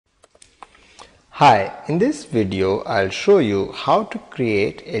Hi, in this video I'll show you how to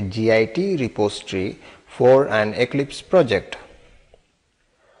create a Git repository for an Eclipse project.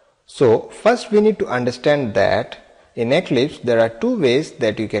 So first we need to understand that in Eclipse there are two ways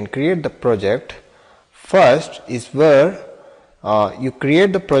that you can create the project. First is where you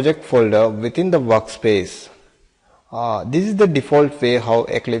create the project folder within the workspace. This is the default way how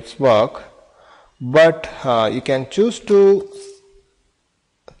Eclipse works, but you can choose to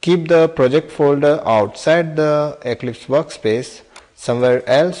keep the project folder outside the Eclipse workspace somewhere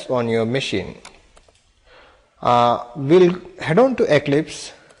else on your machine. We'll head on to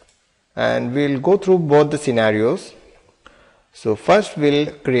Eclipse and we'll go through both the scenarios. So first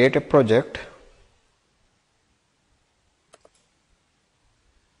we'll create a project.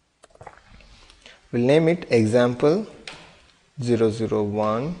 We'll name it example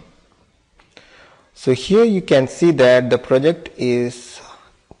 001. So here you can see that the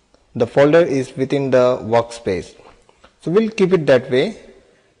folder is within the workspace. So we'll keep it that way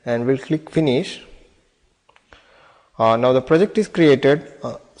and we'll click finish. Now the project is created.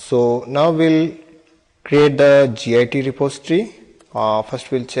 So now we'll create the Git repository.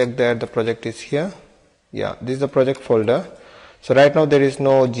 First we'll check that the project is here. Yeah, this is the project folder. So right now there is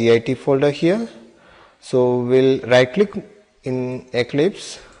no Git folder here. So we'll right click in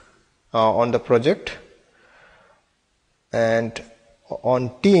Eclipse on the project, and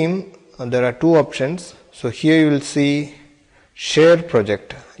on team there are two options. So here you will see share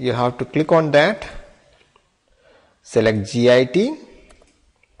project. You have to click on that, select Git,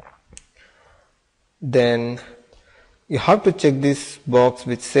 then you have to check this box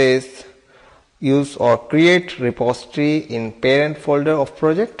which says use or create repository in parent folder of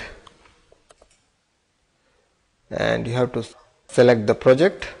project, and you have to select the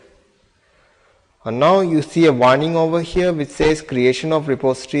project. And now you see a warning over here which says creation of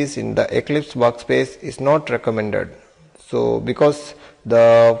repositories in the Eclipse workspace is not recommended. So because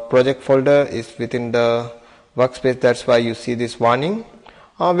the project folder is within the workspace, that's why you see this warning.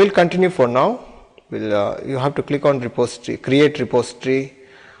 We'll continue for now. You have to click on repository, create repository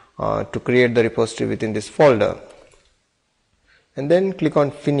to create the repository within this folder, and then click on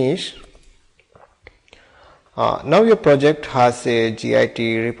finish. Now your project has a Git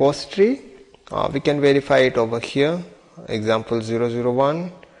repository. We can verify it over here, example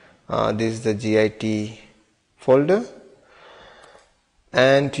 001. This is the Git folder,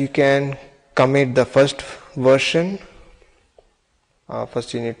 and you can commit the first version.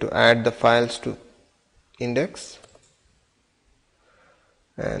 First you need to add the files to index,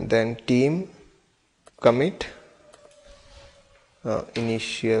 and then team commit,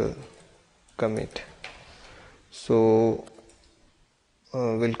 initial commit. So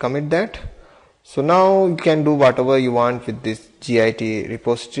we'll commit that. So now you can do whatever you want with this Git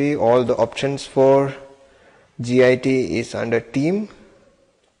repository. All the options for Git is under team.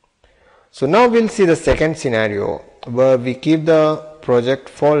 So now we'll see the second scenario where we keep the project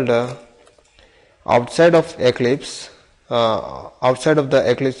folder outside of Eclipse, outside of the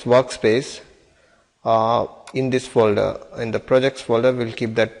Eclipse workspace. In this folder, in the projects folder, we'll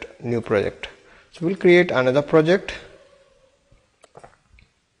keep that new project. So we'll create another project.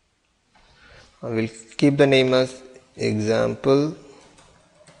 We'll keep the name as example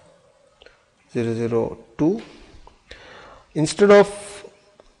 002. Instead of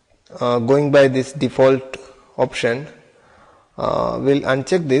going by this default option, we'll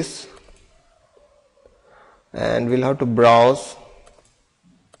uncheck this and we'll have to browse.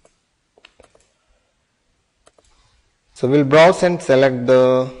 So we'll browse and select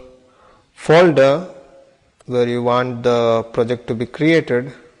the folder where you want the project to be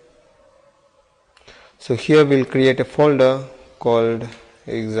created. So here we'll create a folder called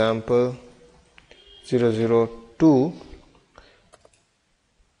example 002.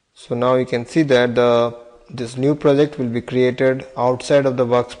 So now you can see that this new project will be created outside of the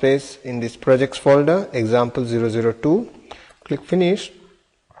workspace in this projects folder, example 002. Click finish.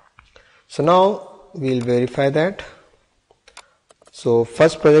 So now we'll verify that. So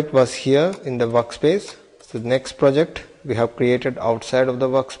first project was here in the workspace. So the next project we have created outside of the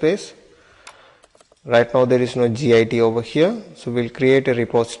workspace. Right now there is no Git over here, so we'll create a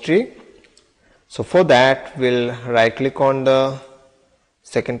repository. So for that we'll right click on the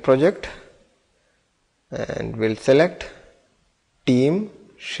second project and we'll select team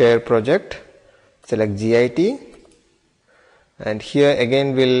share project, select Git, and here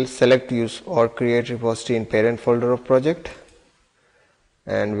again we'll select use or create repository in parent folder of project,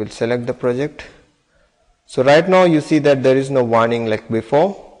 and we'll select the project. So right now you see that there is no warning like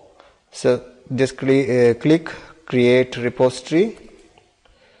before. So just click create repository,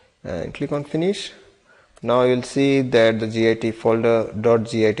 and click on finish. Now you'll see that the git folder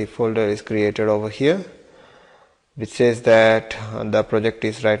 .git folder is created over here, which says that the project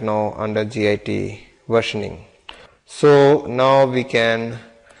is right now under git versioning. So now we can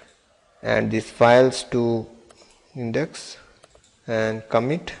add these files to index and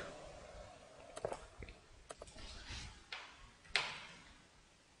commit.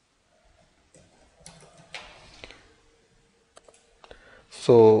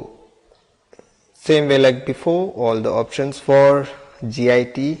 So same way like before, all the options for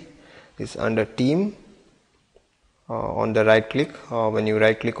git is under team. On the right click, when you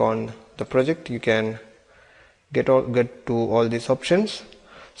right click on the project, you can get to all these options.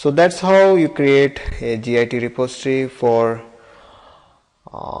 So that's how you create a git repository for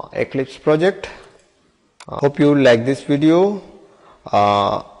Eclipse project. Hope you like this video.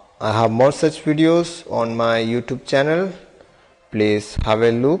 I have more such videos on my YouTube channel. Please have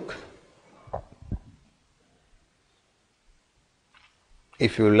a look.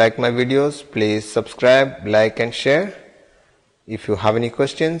 If you like my videos, please subscribe, like and share. If you have any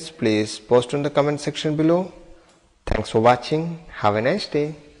questions, please post in the comment section below. Thanks for watching. Have a nice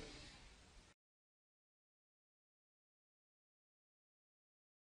day.